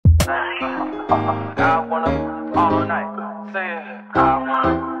Hello,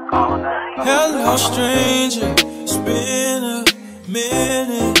 stranger. It's been a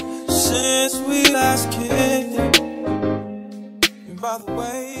minute since we last kicked it. By the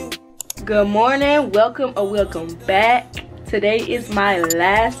way, good morning, welcome back. Today is my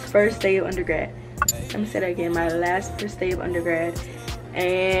last first day of undergrad. Let me say that again, my last first day of undergrad,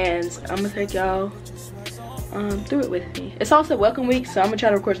 and I'm gonna take y'all through it with me. It's also welcome week, so I'm gonna try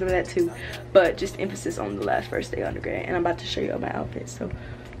to record some of that too, but just emphasis on the last first day of undergrad. And I'm about to show y'all my outfit, so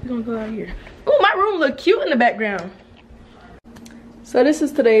we're gonna go out here. Oh, my room look cute in the background. So this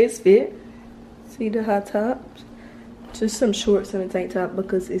is today's fit. See the hot tops, just some shorts and a tank top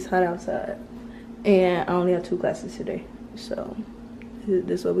because it's hot outside, and I only have 2 classes today, so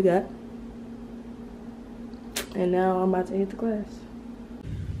this is what we got. And now I'm about to hit the class.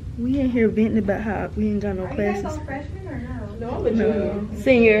 We in here venting about how we ain't got no classes. Are you freshman or no? No, I'm a junior.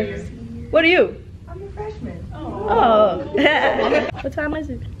 Senior. What are you? I'm a freshman. Oh. What time is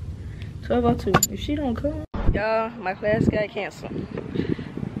it? 12:02. If she don't come, y'all, my class got canceled.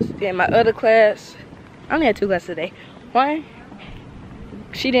 Then my other class, I only had 2 classes today. 1,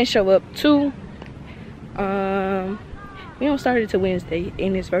 she didn't show up. 2, we don't start it till Wednesday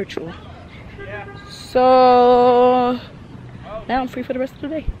and it's virtual. So now I'm free for the rest of the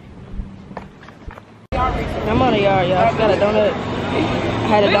day. I'm on the yard, y'all. I got a donut. I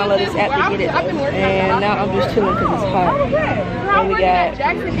had to download this app to get it, and now I'm just chilling because it's hot. And we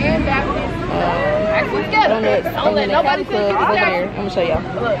got donuts. Don't let nobody say you over there. I'm gonna show y'all.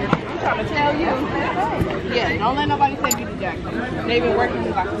 Look, I'm trying to tell you. Yeah, don't let nobody say you to Jackson. They've been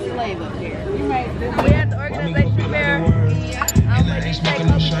working like a slave up here. We had the organization fair. I'm with you, take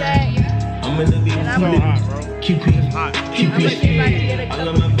over Jack. I'm in the video, and I'm QP. I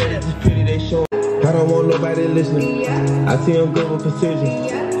love my better pretty, they show. I don't want nobody listening. I see them go with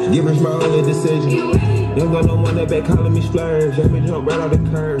precision. Giving's my only decision. Young girl don't want that back calling me splurge. Let me jump right out the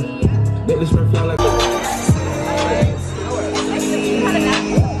curve. Let the spring fly like.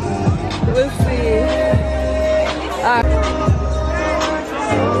 Let's see.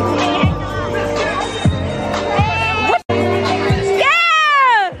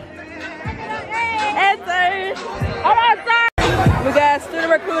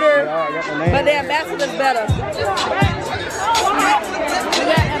 Student recruiter, but the ambassador's better. We got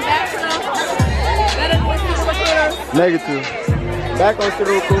ambassador, better than student recruiter. Negative. Back on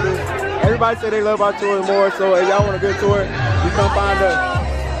student recruiter. Everybody say they love our tour more, so if y'all want a good tour, you come find us.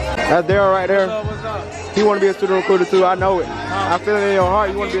 That's Daryl right there. He want to be a student recruiter too, I know it. I feel it in your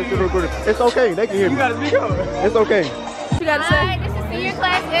heart, you want to be a student recruiter. It's okay, they can hear me. You gotta speak up. It's okay. What you gotta say? Hi, this is senior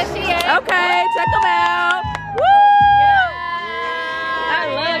class SGA. Okay, check them out.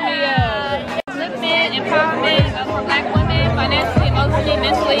 Upliftment, empowerment for Black women, financially, emotionally,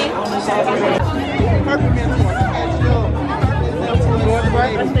 mentally.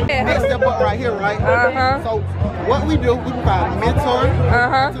 Next step up right here, right? So what we do, we provide mentor,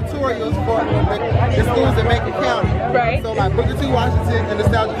 tutorials for the schools in Macon County. Right. So like Booker T. Washington and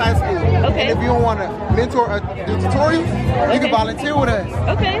Nostalgia High School. Okay. And if you don't want to mentor or do tutorials, you can volunteer with us.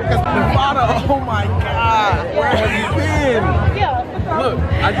 Okay. Nevada, oh my God, where have you been? Yeah. Look,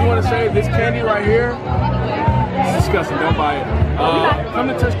 I just want to say this candy right here, it's disgusting, don't buy it. Come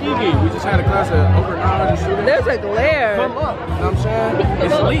to Tuskegee, we just had a class of over 900 students. There's a glare. Come up, you know what I'm saying?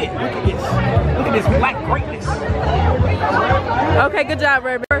 It's lit, look at this. Look at this black greatness. Okay, good job,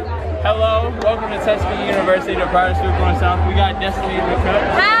 Ray. Hello, welcome to Tuskegee University, the private school going south. We got Destiny in the cup.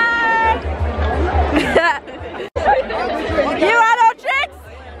 Hi! You are no tricks?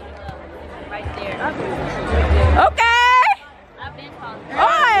 Right there. Okay.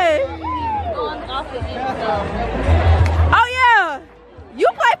 Oh yeah, you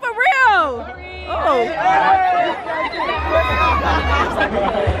play for real. Oh.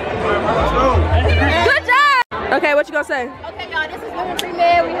 Good job. Okay, what you gonna say? Okay, y'all, this is Women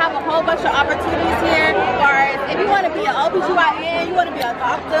Pre-Med. We have a whole bunch of opportunities here. If you want to be an OBGYN, you want to be a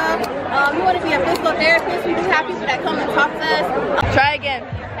doctor, you want to be a physical therapist, we do have people that come and talk to us. Try again.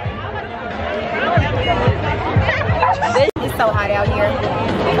 It's so hot out here.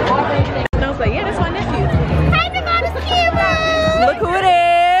 And I was like, yeah, that's my nephew. Hey, Nevada's camera! Look who it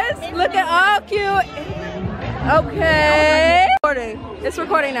is. Look at all cute. Okay. Recording. It's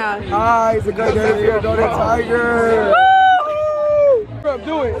recording now. Hi, it's a good day here, Donut Tiger. Woo!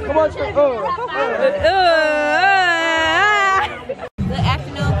 Do it. Come on, straight. Good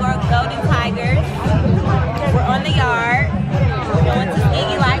afternoon, Golden Tigers. We're on the yard. We're going to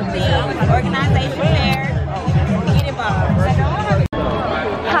Tuskegee Life Theme, organization fair. Get involved.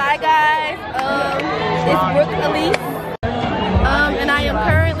 Hi guys, it's Brooke Elise, and I am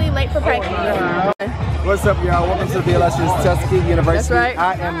currently late for pregnant. What's up, y'all? Welcome to the illustrious Tuskegee University. That's right.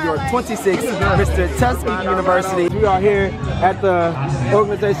 I am your 26th Mr. Tuskegee University. We are here at the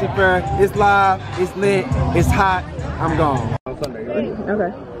organization fair. It's live, it's lit, it's hot. I'm gone.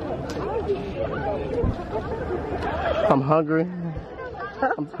 Okay. I'm hungry.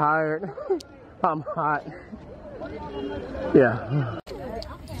 I'm tired. I'm hot. Yeah.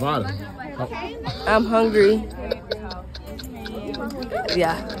 I'm hungry.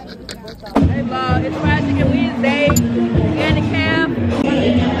 Yeah. Hey vlog, it's Fried Chicken Wednesday. And the camp.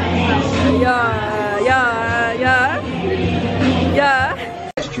 Yeah.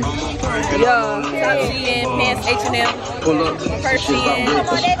 Top Shein, pants H&M, purse Shein,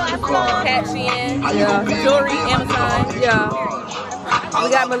 hat Shein, jewelry Amazon, We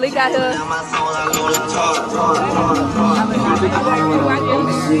got Malik out here.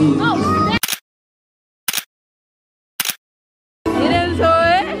 Get into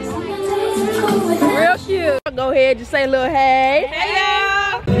it. Real cute. Go ahead, just say a little hey. Hey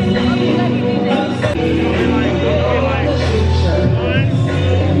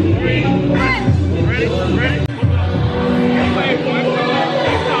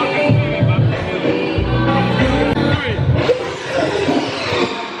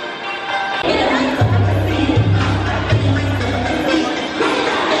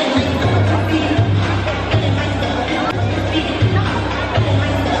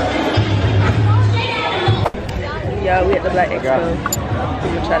y'all, we at the Black Expo.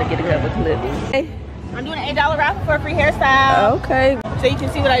 We're gonna try to get it up with clips. Hey. I'm doing an $8 raffle for a free hairstyle. Okay. So you can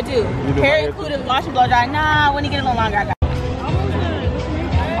see what I do. Hair included, wash and blow dry. Nah, when you get a little longer, I got it.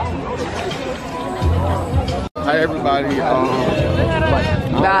 Hi everybody. I don't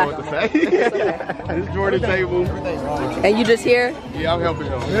know what to say. This is Jordan Table. And you just here? Yeah, I'm helping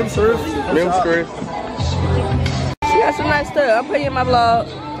him. Mims Chris. She got some nice stuff. I'll put you in my vlog.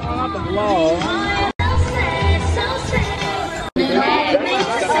 Not the vlog.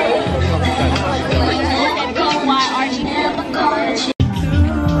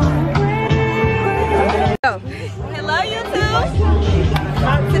 Hello YouTube.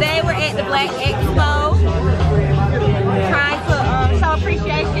 Today we're at the Black Expo, trying to show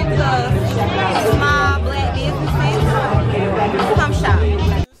appreciation to small black businesses. Come shop.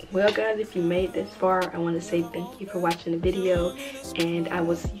 Well guys, if you made this far, I want to say thank you for watching the video, and I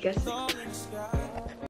will see you guys next time.